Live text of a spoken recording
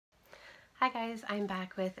Hi guys, I'm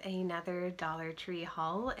back with another Dollar Tree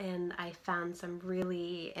haul, and I found some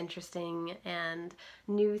really interesting and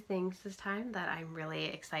new things this time that I'm really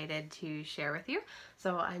excited to share with you.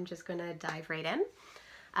 So I'm just going to dive right in.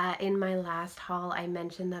 In my last haul, I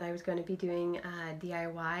mentioned that I was going to be doing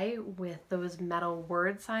DIY with those metal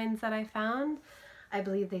word signs that I found. I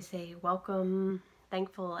believe they say welcome,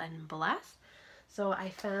 thankful, and blessed. So I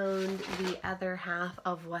found the other half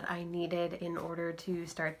of what I needed in order to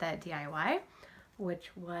start that DIY,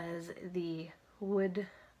 which was the wood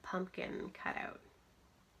pumpkin cutout.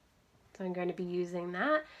 So I'm going to be using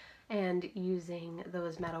that and using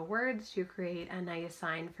those metal words to create a nice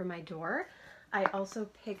sign for my door. I also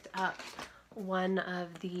picked up one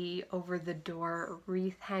of the over the door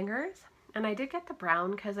wreath hangers, and I did get the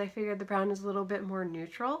brown because I figured the brown is a little bit more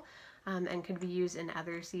neutral. And could be used in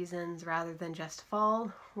other seasons rather than just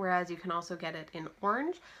fall, whereas you can also get it in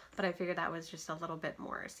orange, but I figured that was just a little bit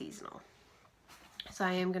more seasonal. So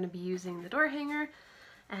I am going to be using the door hanger,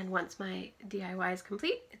 and once my DIY is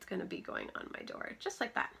complete, it's going to be going on my door, just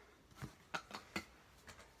like that.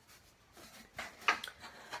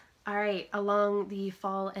 Alright, along the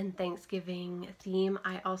fall and Thanksgiving theme,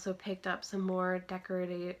 I also picked up some more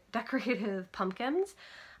decorative pumpkins.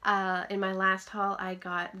 In my last haul, I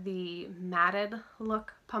got the matted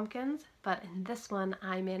look pumpkins, but in this one,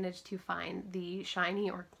 I managed to find the shiny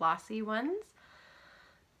or glossy ones.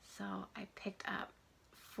 So I picked up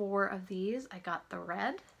 4 of these. I got the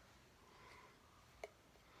red,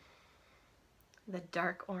 the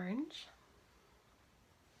dark orange,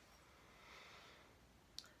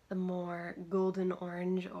 the more golden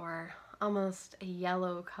orange or almost a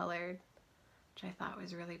yellow colored, which I thought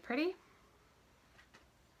was really pretty.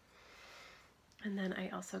 And then I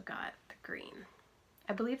also got the green.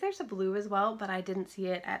 I believe there's a blue as well, but I didn't see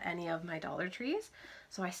it at any of my Dollar Trees.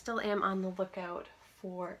 So I still am on the lookout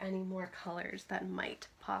for any more colors that might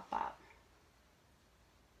pop up.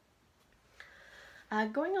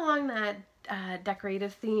 Going along that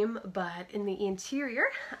decorative theme, but in the interior,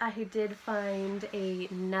 I did find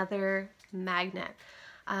another magnet.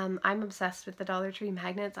 I'm obsessed with the Dollar Tree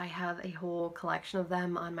magnets. I have a whole collection of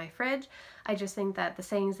them on my fridge. I just think that the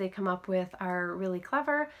sayings they come up with are really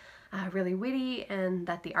clever, really witty, and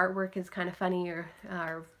that the artwork is kind of funny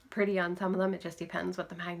or pretty on some of them. It just depends what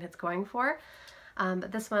the magnet's going for.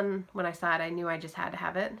 But this one, when I saw it, I knew I just had to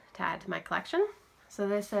have it to add to my collection. So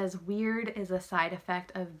this says, weird is a side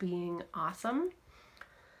effect of being awesome.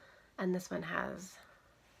 And this one has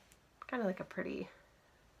kind of like a pretty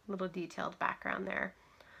little detailed background there,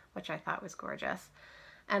 which I thought was gorgeous.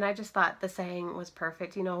 And I just thought the saying was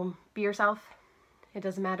perfect. You know, be yourself. It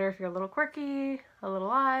doesn't matter if you're a little quirky, a little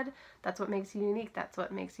odd. That's what makes you unique. That's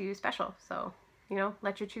what makes you special. So, you know,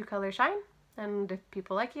 let your true colors shine. And if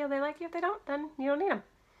people like you, they like you. If they don't, then you don't need them.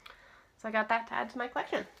 So I got that to add to my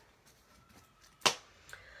collection.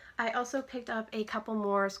 I also picked up a couple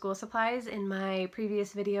more school supplies. In my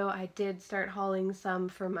previous video, I did start hauling some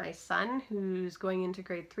for my son who's going into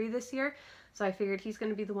grade 3 this year. So I figured he's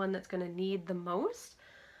going to be the one that's going to need the most.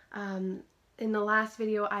 In the last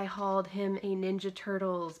video, I hauled him a Ninja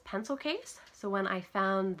Turtles pencil case. So when I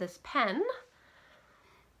found this pen,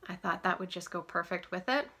 I thought that would just go perfect with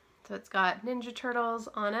it. So it's got Ninja Turtles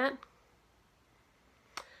on it.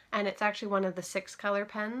 And it's actually one of the 6 color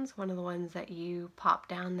pens, one of the ones that you pop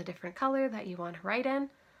down the different color that you want to write in.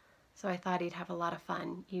 So I thought he'd have a lot of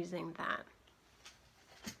fun using that.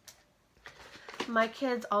 My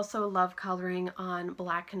kids also love coloring on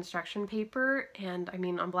black construction paper, and I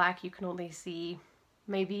mean on black you can only see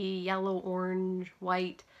maybe yellow, orange,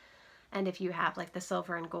 white, and if you have like the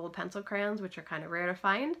silver and gold pencil crayons, which are kind of rare to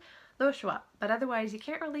find, those show up, but otherwise you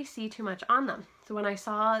can't really see too much on them. So when I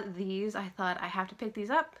saw these, I thought I have to pick these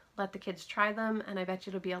up, let the kids try them, and I bet you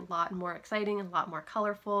it'll be a lot more exciting and a lot more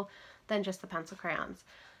colorful than just the pencil crayons.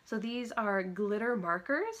 So these are glitter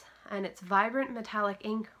markers, and it's vibrant metallic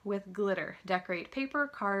ink with glitter. Decorate paper,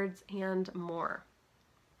 cards, and more.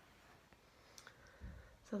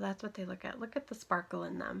 So that's what they look at. Look at the sparkle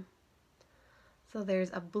in them. So there's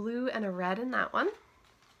a blue and a red in that one,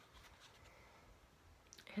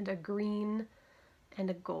 and a green and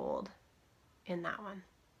a gold in that one.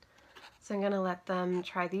 So I'm going to let them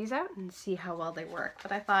try these out and see how well they work.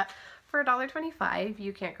 But I thought for $1.25,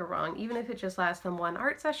 you can't go wrong. Even if it just lasts them one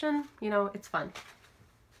art session, you know, it's fun.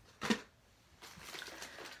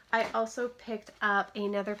 I also picked up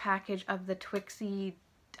another package of the Twixie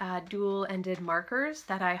dual-ended markers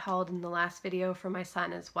that I hauled in the last video for my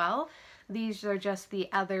son as well. These are just the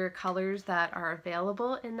other colors that are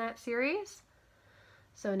available in that series.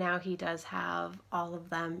 So now he does have all of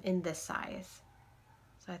them in this size.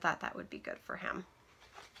 So I thought that would be good for him.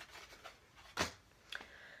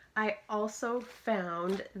 I also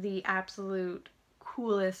found the absolute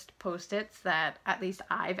coolest Post-its that at least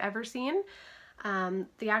I've ever seen.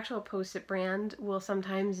 The actual Post-it brand will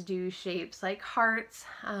sometimes do shapes like hearts.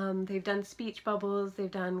 They've done speech bubbles,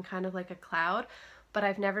 they've done kind of like a cloud, but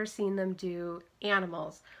I've never seen them do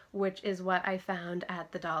animals, which is what I found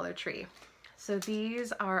at the Dollar Tree. So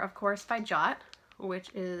these are, of course, by Jot,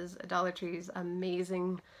 which is Dollar Tree's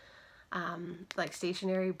amazing like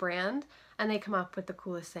stationery brand, and they come up with the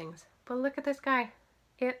coolest things. But look at this guy.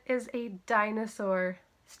 It is a dinosaur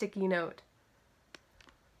sticky note.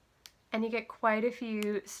 And you get quite a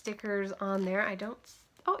few stickers on there.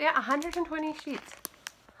 Oh yeah, 120 sheets.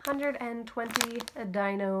 120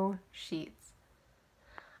 dino sheets.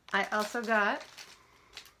 I also got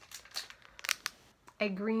a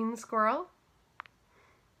green squirrel.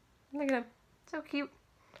 Look at him, so cute.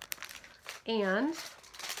 And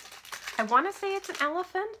I want to say it's an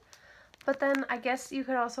elephant, but then I guess you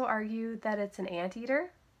could also argue that it's an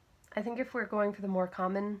anteater. I think if we're going for the more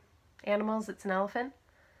common animals, it's an elephant.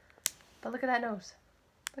 But look at that nose.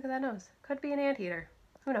 Look at that nose. Could be an anteater.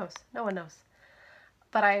 Who knows? No one knows.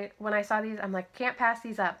 But when I saw these, I'm like, can't pass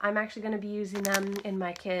these up. I'm actually going to be using them in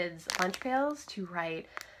my kids' lunch pails to write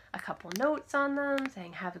a couple notes on them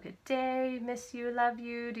saying, have a good day, miss you, love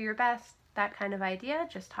you, do your best, that kind of idea.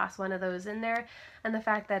 Just toss one of those in there. And the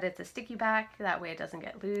fact that it's a sticky back, that way it doesn't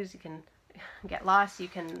get loose, you can get lost, you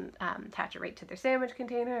can attach it right to their sandwich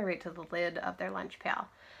container, right to the lid of their lunch pail.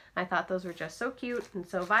 I thought those were just so cute and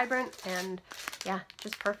so vibrant, and yeah,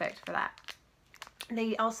 just perfect for that.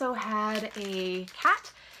 They also had a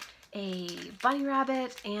cat, a bunny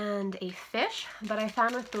rabbit, and a fish, but I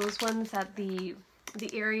found with those ones that the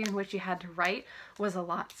area in which you had to write was a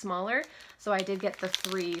lot smaller, so I did get the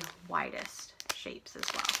 3 widest shapes as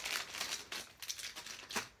well.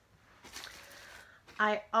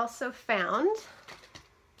 I also found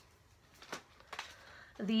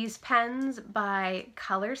these pens by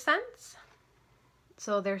Color Sense.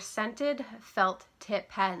 So they're scented felt tip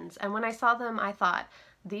pens, and when I saw them I thought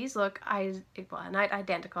these look not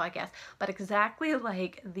identical I guess, but exactly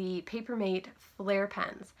like the Papermate Flair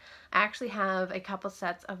pens. I actually have a couple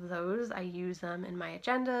sets of those. I use them in my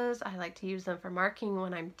agendas. I like to use them for marking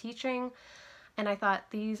when I'm teaching, and I thought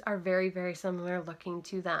these are very, very similar looking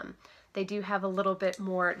to them. They do have a little bit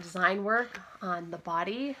more design work on the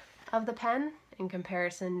body of the pen in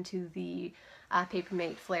comparison to the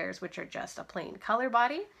Papermate Flairs, which are just a plain color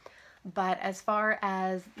body. But as far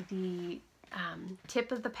as the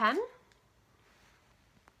tip of the pen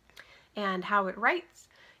and how it writes,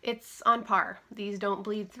 it's on par. These don't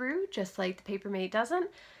bleed through, just like the Papermate doesn't.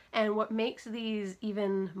 And what makes these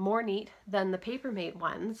even more neat than the Papermate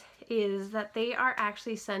ones is that they are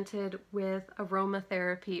actually scented with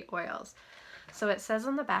aromatherapy oils. So it says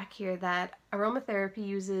on the back here that aromatherapy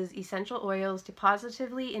uses essential oils to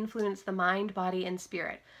positively influence the mind, body, and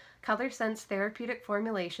spirit. Color Sense therapeutic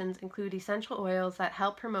formulations include essential oils that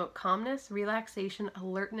help promote calmness, relaxation,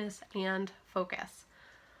 alertness, and focus.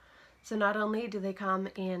 So not only do they come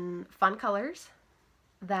in fun colors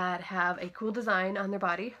that have a cool design on their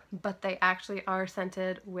body, but they actually are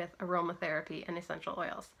scented with aromatherapy and essential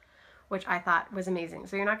oils, which I thought was amazing.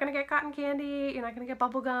 So you're not going to get cotton candy, you're not going to get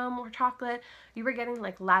bubble gum or chocolate. You were getting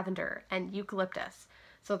like lavender and eucalyptus.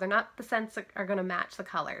 So they're not the scents that are going to match the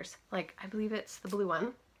colors. Like, I believe it's the blue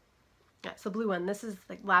one. Yeah, it's the blue one. This is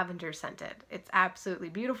like lavender scented. It's absolutely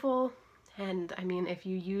beautiful. And I mean, if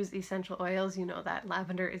you use essential oils, you know that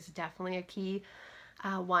lavender is definitely a key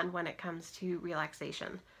one when it comes to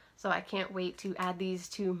relaxation. So I can't wait to add these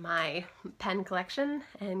to my pen collection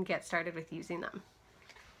and get started with using them.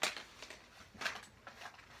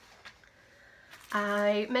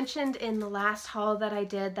 I mentioned in the last haul that I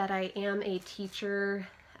did that I am a teacher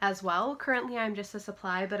as well. Currently I'm just a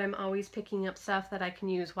supply, but I'm always picking up stuff that I can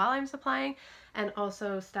use while I'm supplying, and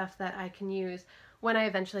also stuff that I can use when I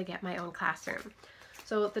eventually get my own classroom.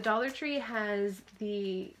 So the Dollar Tree has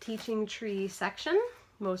the teaching tree section.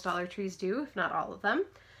 Most Dollar Trees do, if not all of them.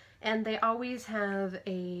 And they always have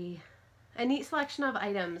a neat selection of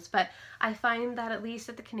items, but I find that at least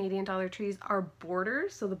at the Canadian Dollar Trees, our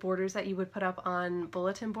borders, so the borders that you would put up on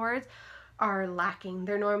bulletin boards, are lacking.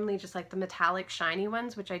 They're normally just like the metallic shiny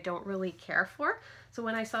ones, which I don't really care for. So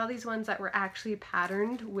when I saw these ones that were actually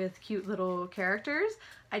patterned with cute little characters,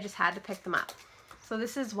 I just had to pick them up. So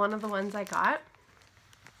this is one of the ones I got,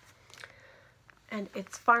 and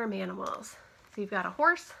it's farm animals. So you've got a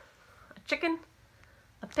horse, a chicken,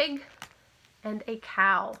 a pig, and a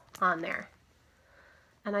cow on there.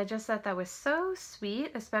 And I just thought that was so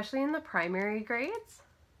sweet, especially in the primary grades.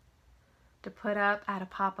 to put up at a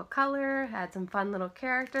pop of color, add some fun little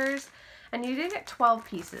characters. And you did get 12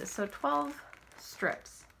 pieces, so 12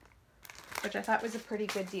 strips, which I thought was a pretty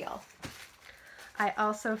good deal. I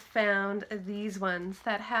also found these ones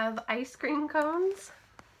that have ice cream cones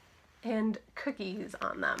and cookies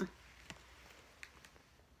on them.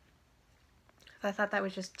 I thought that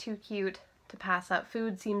was just too cute to pass up.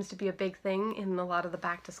 Food seems to be a big thing in a lot of the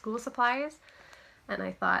back to school supplies, and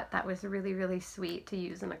I thought that was really, really sweet to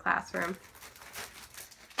use in a classroom.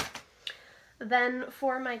 Then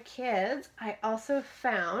for my kids, I also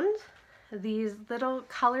found these little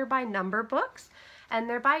color by number books, and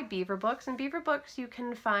they're by Beaver Books, and Beaver Books you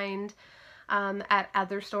can find at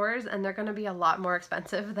other stores, and they're going to be a lot more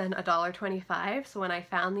expensive than $1.25. So when I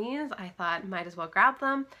found these, I thought might as well grab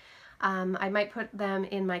them. I might put them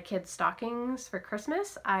in my kids' stockings for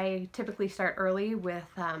Christmas. I typically start early with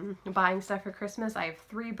buying stuff for Christmas. I have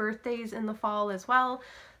 3 birthdays in the fall as well,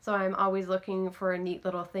 so I'm always looking for neat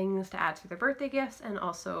little things to add to their birthday gifts and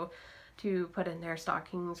also to put in their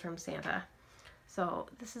stockings from Santa. So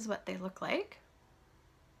this is what they look like.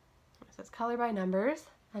 So it's color by numbers,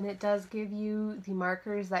 and it does give you the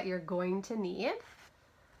markers that you're going to need.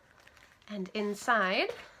 And inside,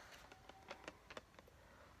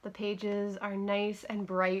 the pages are nice and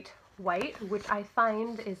bright white, which I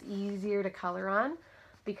find is easier to color on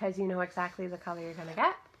because you know exactly the color you're gonna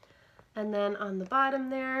get. And then on the bottom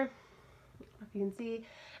there, if you can see,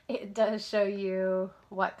 it does show you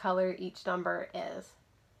what color each number is.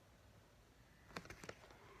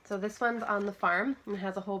 So this one's on the farm and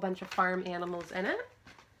has a whole bunch of farm animals in it.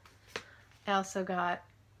 I also got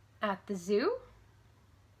at the zoo,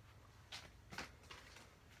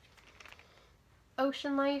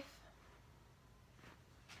 ocean life,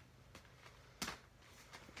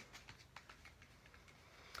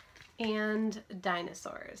 and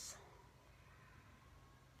dinosaurs.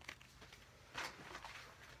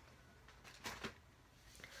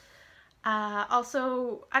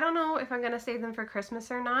 Also, I don't know if I'm going to save them for Christmas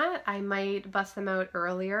or not. I might bust them out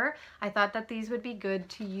earlier. I thought that these would be good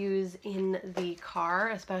to use in the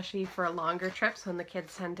car, especially for longer trips when the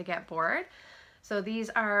kids tend to get bored. So these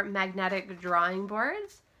are magnetic drawing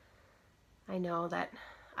boards. I know that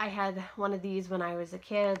I had one of these when I was a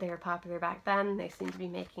kid. They were popular back then. They seem to be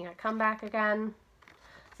making a comeback again.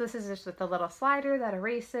 So this is just with the little slider that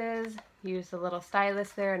erases. You use the little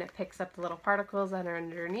stylus there and it picks up the little particles that are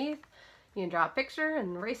underneath. You can draw a picture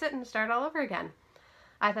and erase it and start all over again.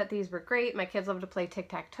 I thought these were great. My kids love to play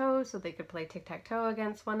tic-tac-toe, so they could play tic-tac-toe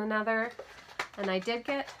against one another. And I did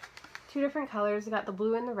get 2 different colors. I got the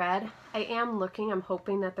blue and the red. I'm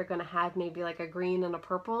hoping that they're going to have maybe like a green and a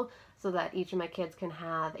purple so that each of my kids can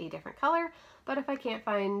have a different color. But if I can't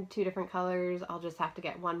find 2 different colors, I'll just have to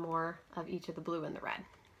get 1 more of each of the blue and the red.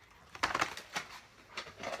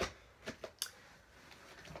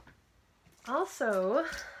 Also,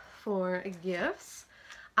 for gifts,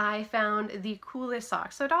 I found the coolest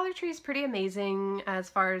socks. So Dollar Tree is pretty amazing as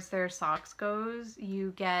far as their socks goes.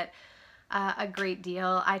 You get a great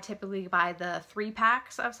deal. I typically buy the 3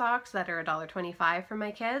 packs of socks that are $1.25 for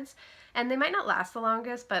my kids, and they might not last the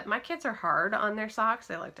longest, but my kids are hard on their socks.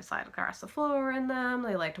 They like to slide across the floor in them.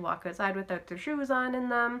 They like to walk outside without their shoes on in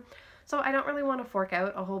them. So I don't really want to fork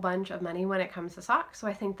out a whole bunch of money when it comes to socks. So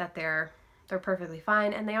I think that they're perfectly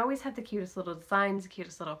fine, and they always have the cutest little designs, the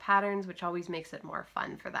cutest little patterns, which always makes it more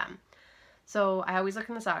fun for them. So I always look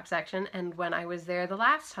in the sock section, and when I was there the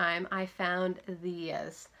last time, I found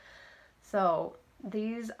these. So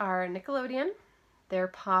these are Nickelodeon. They're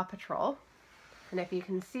Paw Patrol, and if you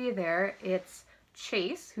can see there, it's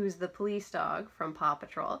Chase, who's the police dog from Paw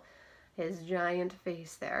Patrol, his giant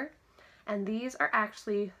face there. And these are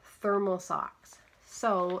actually thermal socks.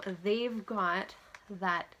 So they've got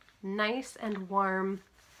that nice and warm,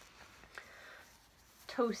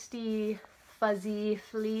 toasty, fuzzy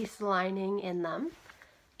fleece lining in them.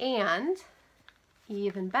 And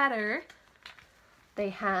even better, they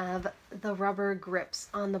have the rubber grips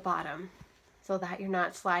on the bottom so that you're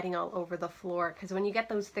not sliding all over the floor, because when you get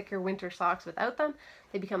those thicker winter socks without them,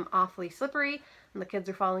 they become awfully slippery and the kids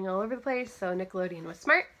are falling all over the place. So Nickelodeon was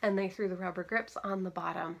smart and they threw the rubber grips on the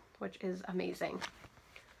bottom, which is amazing.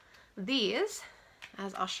 These,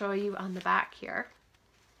 as I'll show you on the back here,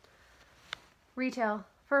 retail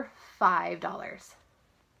for $5,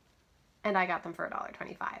 and I got them for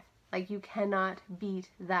 $1.25. Like, you cannot beat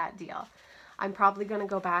that deal. I'm probably going to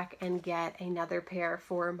go back and get another pair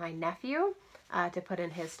for my nephew to put in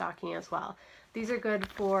his stocking as well. These are good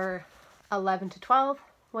for 11 to 2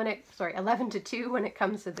 when it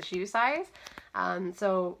comes to the shoe size.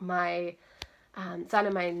 So my son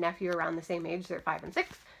and my nephew are around the same age. They're 5 and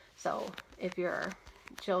 6. So if you're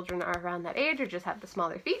children are around that age or just have the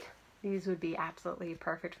smaller feet, these would be absolutely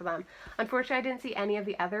perfect for them. Unfortunately, I didn't see any of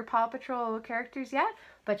the other Paw Patrol characters yet,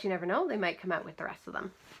 but you never know, they might come out with the rest of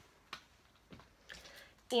them.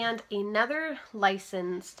 And another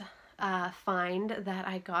licensed find that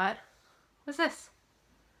I got was this.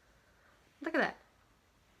 Look at that.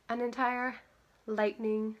 An entire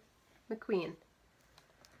Lightning McQueen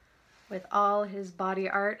with all his body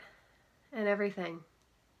art and everything.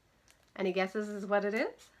 Any guesses what it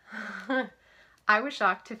is? I was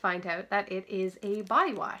shocked to find out that it is a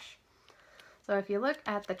body wash. So if you look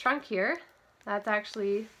at the trunk here, that's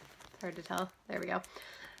actually, it's hard to tell, there we go.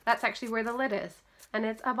 That's actually where the lid is. And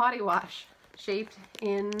it's a body wash shaped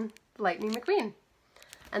in Lightning McQueen.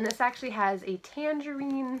 And this actually has a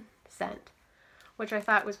tangerine scent, which I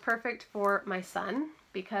thought was perfect for my son,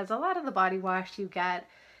 because a lot of the body wash you get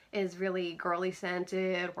is really girly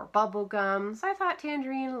scented or bubble gum. So I thought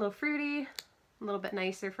tangerine, a little fruity, a little bit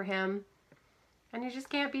nicer for him. And you just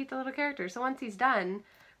can't beat the little character. So once he's done,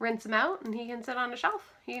 rinse him out and he can sit on a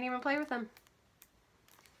shelf. You can even play with him.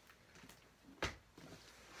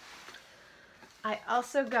 I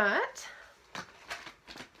also got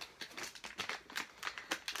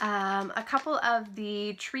a couple of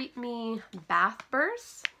the Treat Me bath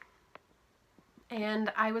bursts.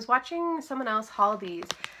 And I was watching someone else haul these,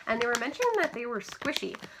 and they were mentioning that they were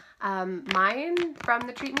squishy. Mine from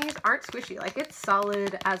the Treat Me's aren't squishy, like it's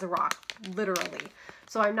solid as a rock, literally.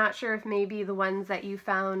 So I'm not sure if maybe the ones that you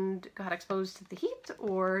found got exposed to the heat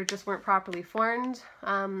or just weren't properly formed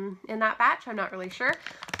in that batch. I'm not really sure,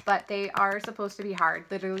 but they are supposed to be hard.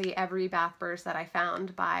 Literally every bath burst that I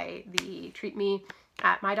found by the Treat Me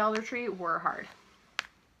at my Dollar Tree were hard.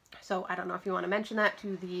 So I don't know if you want to mention that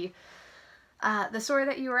to the store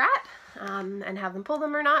that you were at and have them pull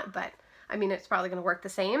them or not, but I mean, it's probably going to work the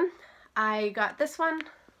same. I got this one,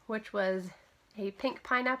 which was a pink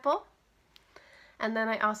pineapple. And then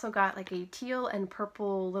I also got like a teal and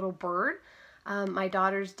purple little bird. My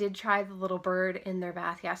daughters did try the little bird in their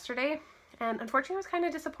bath yesterday, and unfortunately I was kind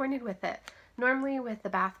of disappointed with it. Normally with the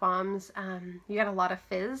bath bombs, you get a lot of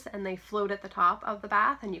fizz and they float at the top of the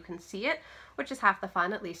bath and you can see it, which is half the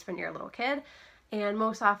fun, at least when you're a little kid. And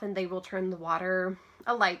most often they will turn the water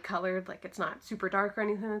a light colored, like it's not super dark or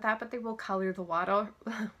anything like that, but they will color the water,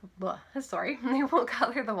 sorry, they will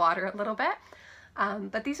color the water a little bit.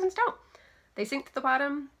 But these ones don't. They sink to the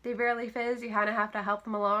bottom, they barely fizz, you kind of have to help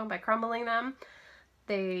them along by crumbling them.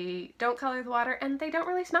 They don't color the water, and they don't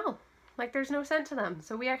really smell. Like there's no scent to them.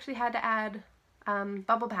 So we actually had to add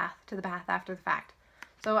bubble bath to the bath after the fact.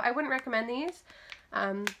 So I wouldn't recommend these.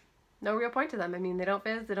 No real point to them. I mean, they don't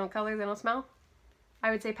fizz, they don't color, they don't smell. I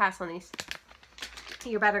would say pass on these.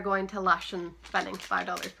 You're better going to Lush and spending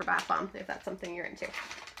 $5 per bath bomb if that's something you're into.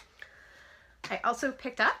 I also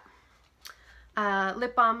picked up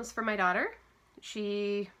lip balms for my daughter.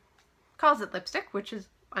 She calls it lipstick, which is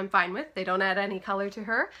I'm fine with. They don't add any color to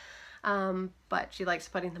her, but she likes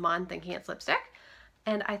putting them on thinking it's lipstick.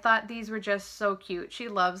 And I thought these were just so cute. She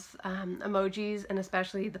loves emojis, and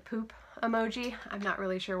especially the poop emoji. I'm not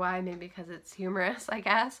really sure why, maybe because it's humorous, I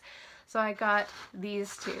guess. So I got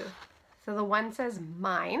these two. So the one says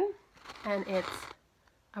mine, and it's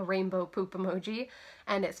a rainbow poop emoji,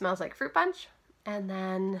 and it smells like fruit punch. And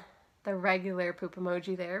then the regular poop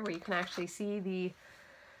emoji there, where you can actually see the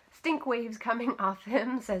stink waves coming off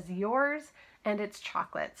him, says yours, and it's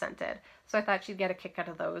chocolate scented. So I thought she'd get a kick out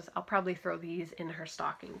of those. I'll probably throw these in her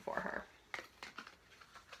stocking for her.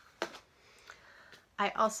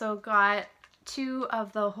 I also got 2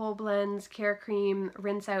 of the Whole Blends Care Cream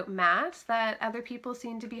Rinse Out Masks that other people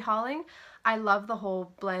seem to be hauling. I love the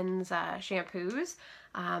Whole Blends shampoos.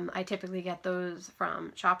 I typically get those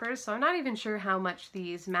from Shoppers, so I'm not even sure how much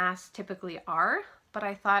these masks typically are, but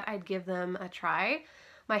I thought I'd give them a try.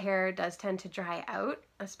 My hair does tend to dry out,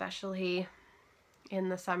 especially in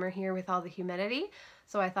the summer here with all the humidity,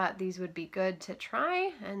 so I thought these would be good to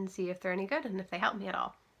try and see if they're any good and if they help me at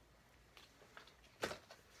all.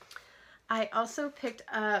 I also picked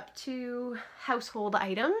up 2 household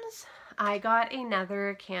items. I got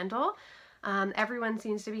another candle. Everyone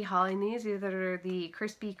seems to be hauling these, either the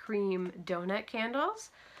Krispy Kreme donut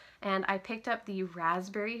candles, and I picked up the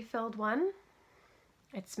raspberry filled one.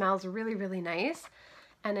 It smells really, really nice,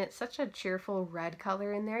 and it's such a cheerful red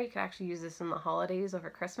color in there. You could actually use this in the holidays over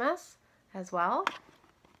Christmas as well,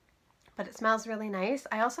 but it smells really nice.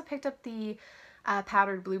 I also picked up the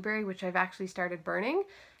powdered blueberry, which I've actually started burning,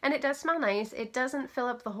 and it does smell nice. It doesn't fill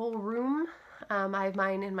up the whole room. I have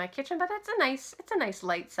mine in my kitchen, but it's a nice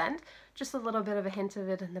light scent. Just a little bit of a hint of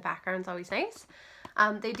it in the background is always nice.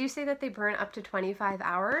 They do say that they burn up to 25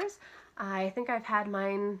 hours. I think I've had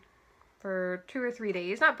mine for 2 or 3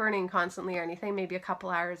 days, not burning constantly or anything, maybe a couple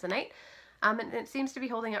hours a night. And it seems to be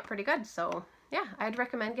holding up pretty good. So yeah, I'd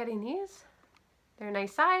recommend getting these. They're a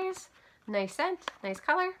nice size, nice scent, nice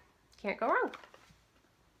color. Can't go wrong.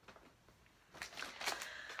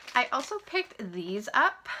 I also picked these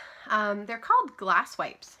up. They're called glass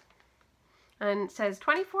wipes. And it says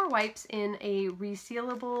 24 wipes in a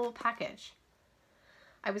resealable package.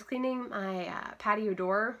 I was cleaning my patio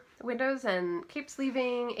door windows and keeps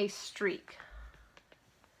leaving a streak.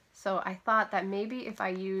 So I thought that maybe if I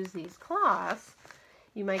use these cloths,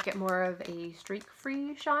 you might get more of a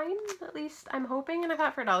streak-free shine, at least I'm hoping. And I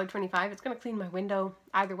thought for $1.25, it's going to clean my window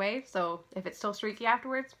either way. So if it's still streaky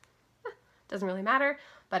afterwards, doesn't really matter.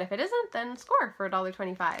 But if it isn't, then score for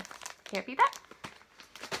 $1.25. Can't beat that.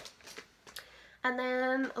 And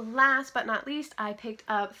then last but not least, I picked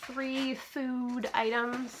up 3 food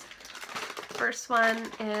items. First one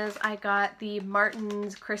is I got the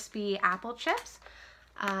Martin's Crispy Apple Chips.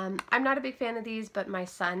 I'm not a big fan of these, but my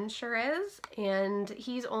son sure is, and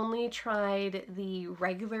he's only tried the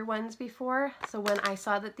regular ones before. So when I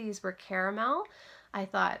saw that these were caramel, I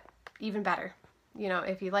thought even better. You know,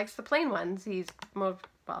 if he likes the plain ones, he's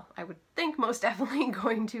I would think most definitely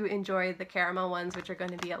going to enjoy the caramel ones, which are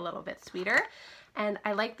going to be a little bit sweeter. And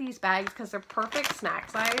I like these bags because they're perfect snack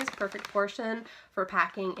size, perfect portion for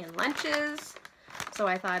packing in lunches. So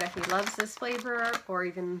I thought if he loves this flavor, or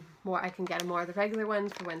even more, I can get him more of the regular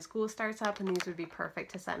ones for when school starts up, and these would be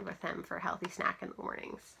perfect to send with him for a healthy snack in the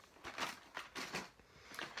mornings.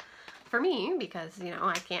 For me, because, you know,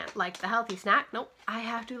 I can't like the healthy snack, nope, I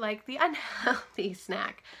have to like the unhealthy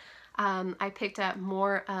snack. I picked up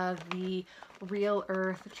more of the Real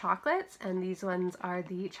Earth chocolates, and these ones are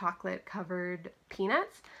the chocolate covered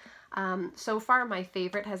peanuts. So far my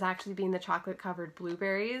favorite has actually been the chocolate covered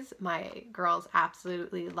blueberries. My girls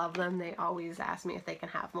absolutely love them. They always ask me if they can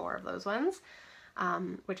have more of those ones,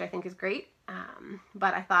 which I think is great.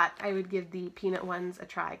 But I thought I would give the peanut ones a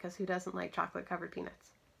try, because who doesn't like chocolate covered peanuts?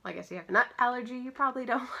 Well, I guess you have a nut allergy, you probably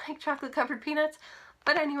don't like chocolate covered peanuts,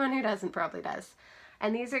 but anyone who doesn't probably does.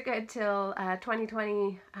 And these are good till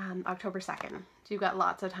 2020, October 2nd. So you've got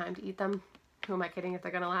lots of time to eat them. Who am I kidding? If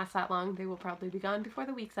they're going to last that long, they will probably be gone before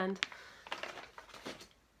the week's end.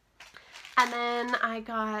 And then I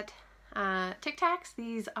got Tic Tacs.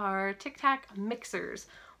 These are Tic Tac mixers,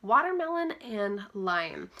 watermelon and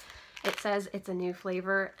lime. It says it's a new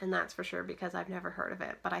flavor, and that's for sure because I've never heard of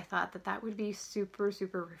it. But I thought that that would be super,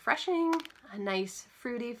 super refreshing. A nice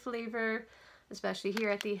fruity flavor, especially here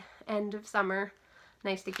at the end of summer.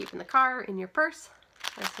 Nice to keep in the car, in your purse.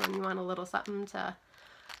 That's when you want a little something to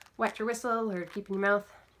wet your whistle or keep in your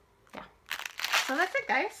mouth. Yeah. So that's it,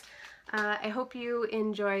 guys. I hope you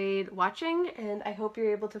enjoyed watching, and I hope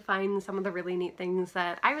you're able to find some of the really neat things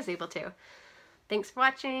that I was able to. Thanks for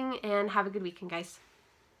watching, and have a good weekend, guys.